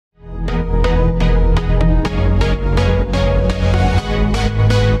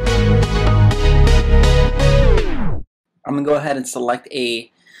going to go ahead and select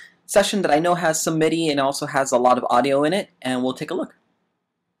a session that I know has some MIDI and also has a lot of audio in it, and we'll take a look.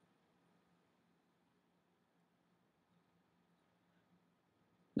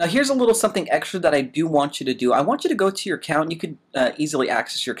 Now here's a little something extra that I do want you to do. I want you to go to your account. You could easily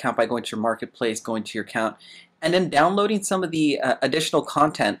access your account by going to your marketplace, going to your account, and then downloading some of the additional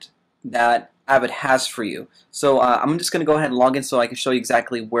content that Avid has for you. So I'm just going to go ahead and log in so I can show you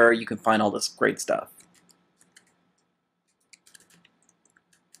exactly where you can find all this great stuff.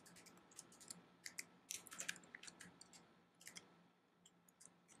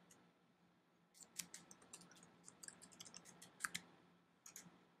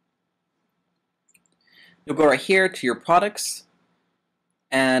 You'll go right here to your products,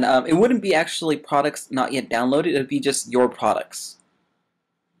 and it wouldn't be actually products not yet downloaded, it would be just your products.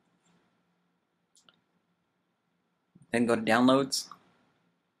 Then go to downloads,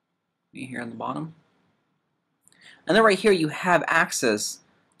 here on the bottom. And then right here you have access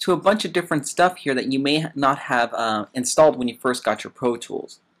to a bunch of different stuff here that you may not have installed when you first got your Pro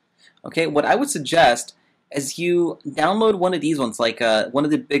Tools. Okay, what I would suggest is you download one of these ones, like one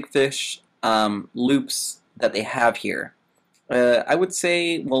of the Big Fish loops that they have here. I would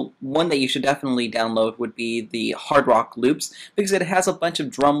say, well, one that you should definitely download would be the Hard Rock loops, because it has a bunch of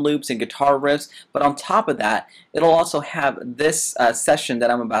drum loops and guitar riffs, but on top of that, it'll also have this session that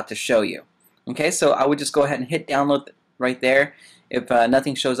I'm about to show you. Okay, so I would just go ahead and hit download right there. If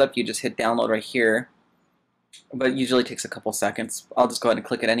nothing shows up, you just hit download right here, but it usually takes a couple seconds. I'll just go ahead and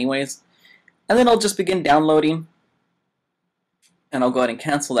click it anyways. And then I'll just begin downloading, and I'll go ahead and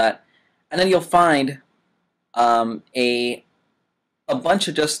cancel that. And then you'll find a bunch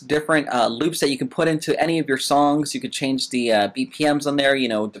of just different loops that you can put into any of your songs. You could change the BPMs on there, you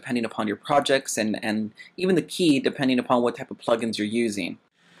know, depending upon your projects, and even the key depending upon what type of plugins you're using.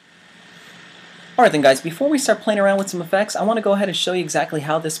 Alright then guys, before we start playing around with some effects, I want to go ahead and show you exactly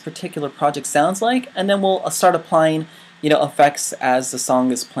how this particular project sounds like, and then we'll start applying, you know, effects as the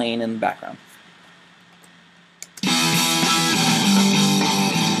song is playing in the background.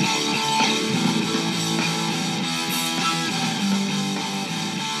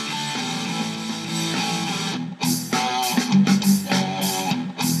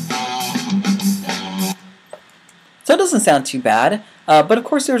 So it doesn't sound too bad, but of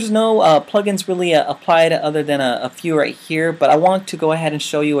course there's no plugins really applied other than a few right here, but I want to go ahead and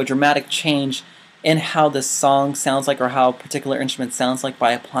show you a dramatic change in how this song sounds like, or how a particular instrument sounds like,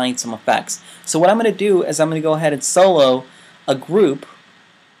 by applying some effects. So what I'm going to do is I'm going to go ahead and solo a group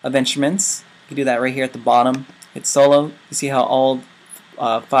of instruments. You can do that right here at the bottom. Hit solo. You see how all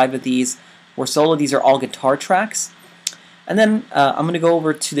 5 of these were solo. These are all guitar tracks. And then I'm going to go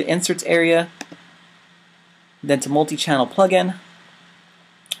over to the inserts area, then to multi-channel plugin,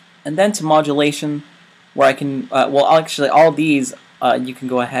 and then to modulation, where I can, well, actually all these you can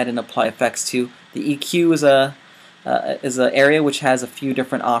go ahead and apply effects to. The EQ is a area which has a few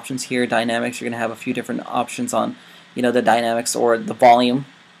different options here. Dynamics, you're going to have a few different options on, you know, the dynamics or the volume.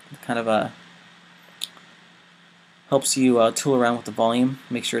 It kind of helps you tool around with the volume.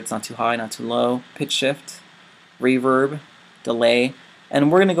 Make sure it's not too high, not too low. Pitch shift, reverb, delay,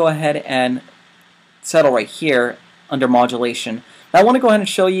 and we're going to go ahead and settle right here under modulation. Now I want to go ahead and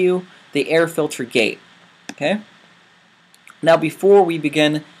show you the air filter gate. Okay. Now before we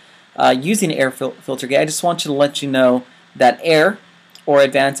begin using the air filter gate, I just want you to let you know that AIR, or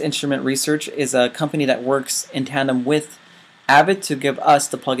Advanced Instrument Research, is a company that works in tandem with Avid to give us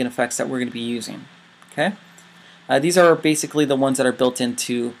the plugin effects that we're going to be using. Okay. These are basically the ones that are built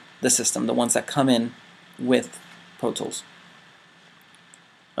into the system, the ones that come in with Pro Tools.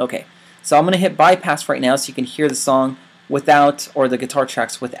 Okay. So I'm going to hit bypass right now so you can hear the song without, or the guitar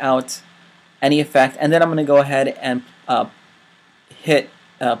tracks without any effect, and then I'm going to go ahead and hit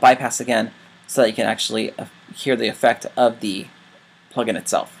bypass again so that you can actually hear the effect of the plugin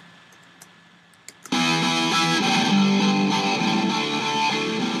itself.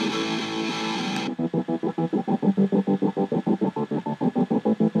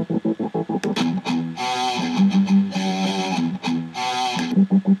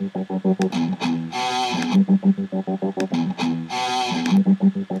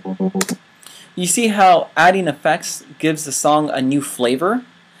 You see how adding effects gives the song a new flavor?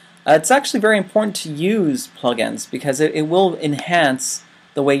 It's actually very important to use plugins because it will enhance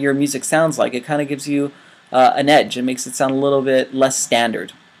the way your music sounds like. It kind of gives you an edge. It makes it sound a little bit less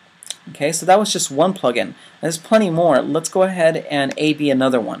standard. Okay, so that was just one plugin. There's plenty more. Let's go ahead and A/B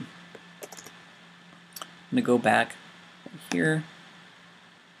another one. I'm going to go back here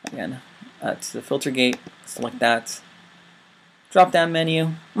again to the filter gate, select that, drop down menu.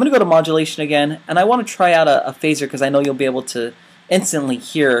 I'm going to go to modulation again, and I want to try out a phaser because I know you'll be able to instantly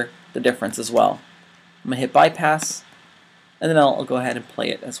hear the difference as well. I'm going to hit bypass, and then I'll go ahead and play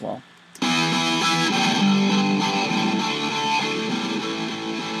it as well.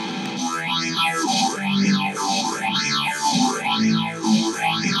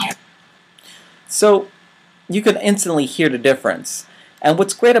 So you can instantly hear the difference. And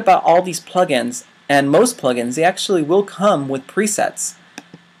what's great about all these plugins, and most plugins, they actually will come with presets.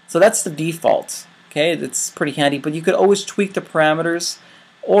 So that's the default. Okay, it's pretty handy, but you could always tweak the parameters,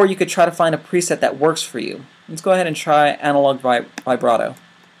 or you could try to find a preset that works for you. Let's go ahead and try analog vibrato.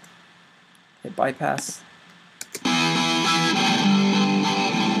 Hit bypass.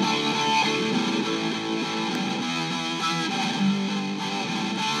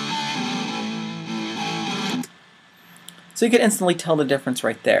 So you can instantly tell the difference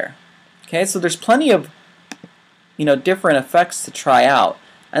right there. Okay, so there's plenty of different effects to try out,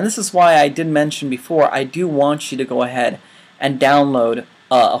 and this is why I did mention before I do want you to go ahead and download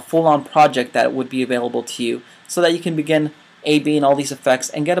a full-on project that would be available to you, so that you can begin A/B-ing all these effects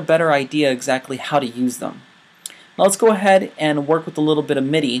and get a better idea exactly how to use them. Now let's go ahead and work with a little bit of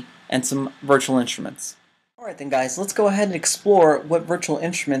MIDI and some virtual instruments. Alright then guys, let's go ahead and explore what virtual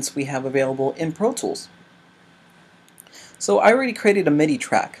instruments we have available in Pro Tools. So I already created a MIDI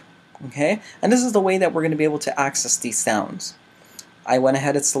track, okay? And this is the way that we're going to be able to access these sounds. I went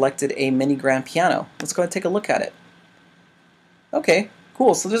ahead and selected a mini grand piano. Let's go ahead and take a look at it. Okay,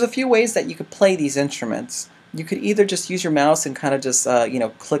 cool. So there's a few ways that you could play these instruments. You could either just use your mouse and kind of just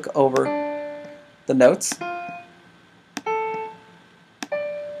click over the notes,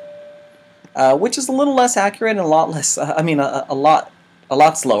 which is a little less accurate and a lot less. A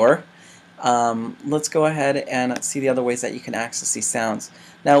lot slower. Let's go ahead and see the other ways that you can access these sounds.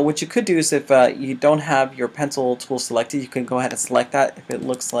 Now what you could do is if you don't have your pencil tool selected, you can go ahead and select that. If it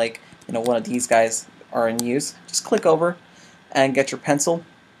looks like one of these guys are in use, just click over and get your pencil,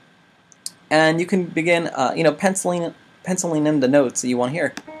 and you can begin penciling in the notes that you want to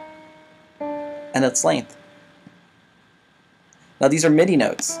hear and its length. Now these are MIDI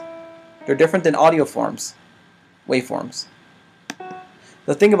notes. They're different than audio forms, waveforms.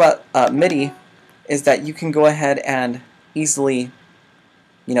 The thing about MIDI is that you can go ahead and easily,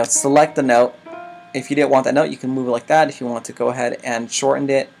 select the note. If you didn't want that note, you can move it like that. If you want to go ahead and shorten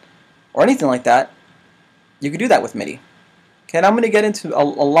it or anything like that, you can do that with MIDI. Okay, and I'm going to get into a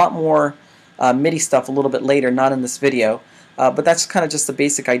lot more MIDI stuff a little bit later, not in this video, but that's kind of just the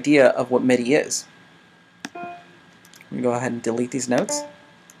basic idea of what MIDI is. Let me go ahead and delete these notes.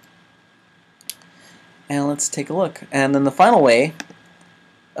 And let's take a look. And then the final way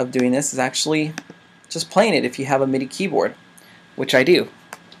of doing this is actually just playing it if you have a MIDI keyboard, which I do.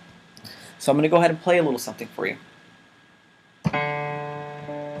 So I'm going to go ahead and play a little something for you.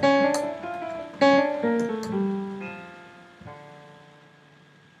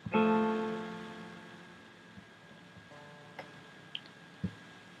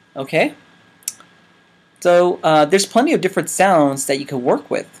 Okay, so there's plenty of different sounds that you can work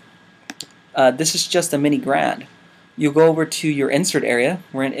with. This is just a mini grand. You go over to your insert area.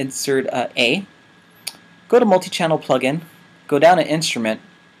 We're in insert A. Go to multi-channel plugin. Go down to instrument.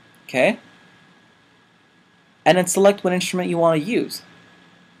 Okay. And then select what instrument you want to use.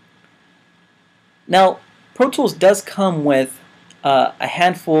 Now, Pro Tools does come with a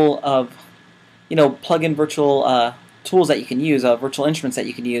handful of plug-in virtual tools that you can use, virtual instruments that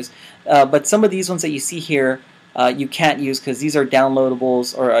you can use. But some of these ones that you see here you can't use because these are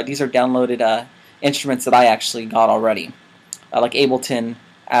downloadables, or these are downloaded instruments that I actually got already, like Ableton,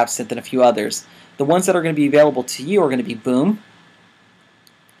 Absinthe, and a few others. The ones that are going to be available to you are going to be Boom,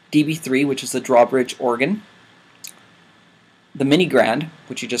 DB3, which is the drawbridge organ, the Mini Grand,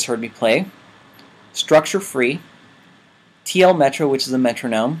 which you just heard me play, Structure Free, TL Metro, which is a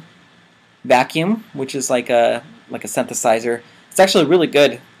metronome, Vacuum, which is like a synthesizer. It's actually a really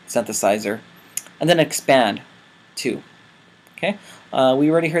good synthesizer, and then Expand, too. Okay, we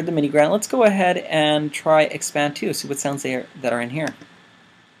already heard the Mini Grand. Let's go ahead and try Expand 2. See what sounds that are in here.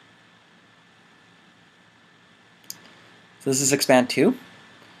 So this is Expand 2,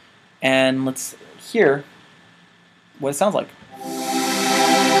 and let's hear what it sounds like.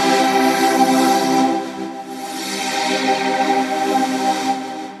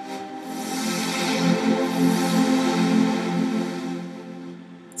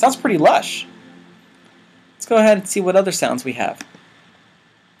 It sounds pretty lush. Let's go ahead and see what other sounds we have.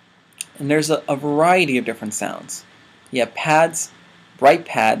 And there's a variety of different sounds. You have pads, bright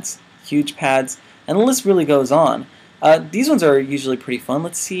pads, huge pads, and the list really goes on. These ones are usually pretty fun.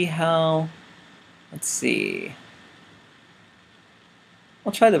 Let's see.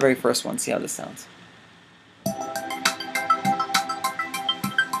 I'll try the very first one, see how this sounds.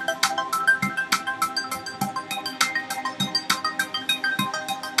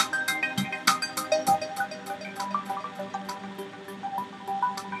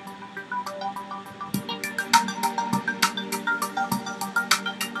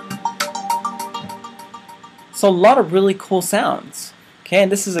 So a lot of really cool sounds. Okay,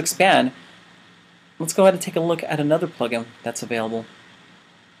 and this is Expand. Let's go ahead and take a look at another plugin that's available.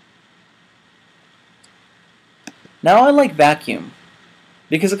 Now I like Vacuum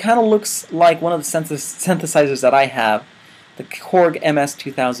because it kind of looks like one of the synthesizers that I have, the Korg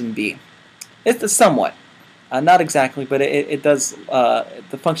MS-2000B. It's somewhat, not exactly, but it does.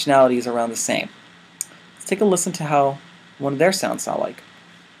 The functionality is around the same. Let's take a listen to how one of their sounds sound like.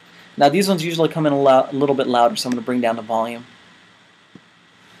 Now these ones usually come in a little bit louder, so I'm going to bring down the volume.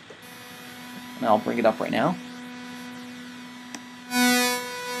 And I'll bring it up right now.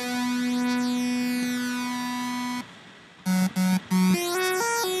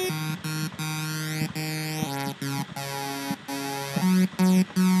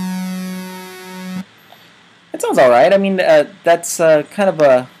 It sounds alright. I mean, that's kind of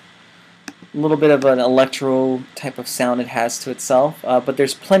a little bit of an electro type of sound it has to itself, but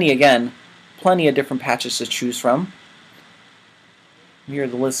there's plenty of different patches to choose from. Here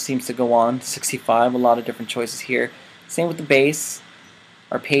the list seems to go on. 65, a lot of different choices here. Same with the bass,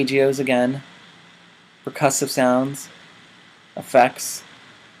 arpeggios again, percussive sounds, effects.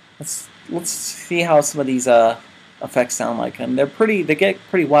 Let's see how some of these effects sound like, and they get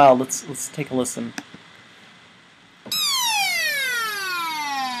pretty wild. Let's take a listen.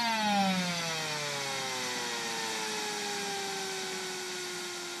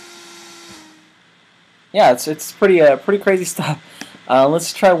 Yeah, it's pretty crazy stuff.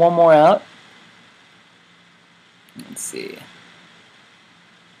 Let's try one more out. Let's see.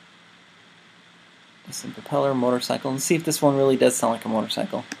 Some propeller, motorcycle. Let's see if this one really does sound like a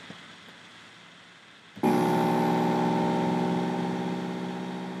motorcycle.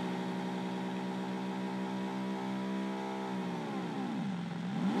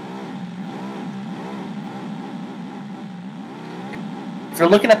 If you're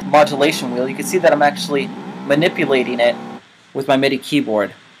looking at the modulation wheel, you can see that I'm actually manipulating it with my MIDI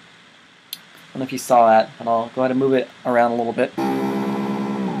keyboard. I don't know if you saw that, but I'll go ahead and move it around a little bit.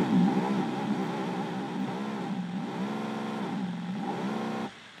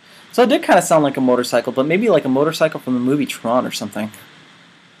 So it did kind of sound like a motorcycle, but maybe like a motorcycle from the movie Tron or something.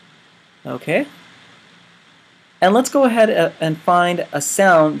 Okay. And let's go ahead and find a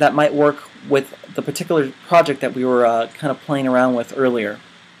sound that might work with the particular project that we were kind of playing around with earlier.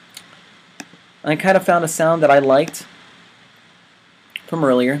 I kind of found a sound that I liked from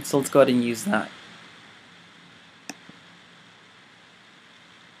earlier, so let's go ahead and use that.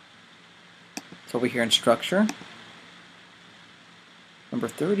 It's over here in Structure. Number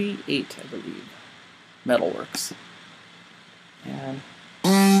 38, I believe. Metalworks. And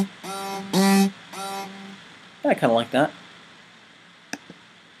yeah, I kind of like that.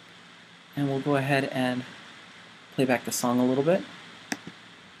 And we'll go ahead and play back the song a little bit.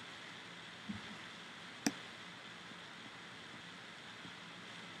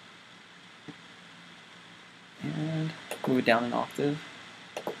 And move it down an octave.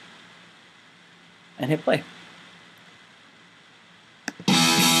 And hit play.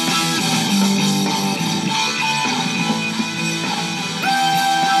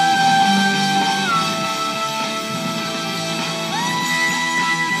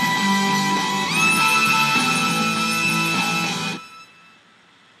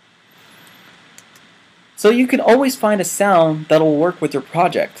 So you can always find a sound that'll work with your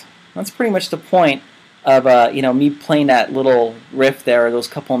project. That's pretty much the point of me playing that little riff there, or those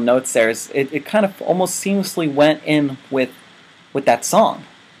couple of notes there. It kind of almost seamlessly went in with that song.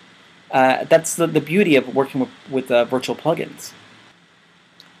 That's the beauty of working with virtual plugins.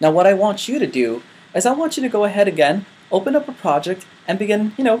 Now what I want you to do is I want you to go ahead again, open up a project, and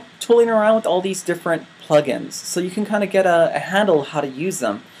begin tooling around with all these different plugins, so you can kind of get a handle how to use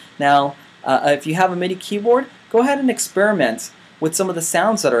them. Now, if you have a MIDI keyboard, go ahead and experiment with some of the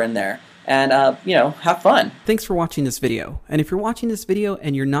sounds that are in there. And, have fun. Thanks for watching this video. And if you're watching this video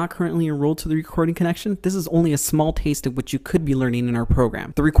and you're not currently enrolled to the Recording Connection, this is only a small taste of what you could be learning in our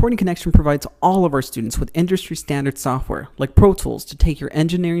program. The Recording Connection provides all of our students with industry standard software, like Pro Tools, to take your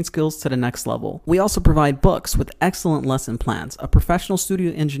engineering skills to the next level. We also provide books with excellent lesson plans, a professional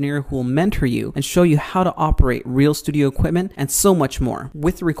studio engineer who will mentor you and show you how to operate real studio equipment, and so much more.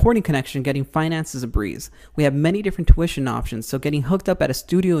 With the Recording Connection, getting finance is a breeze. We have many different tuition options, so getting hooked up at a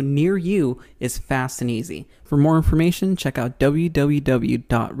studio near you you is fast and easy. For more information, check out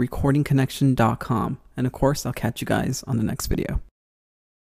www.recordingconnection.com. And of course, I'll catch you guys on the next video.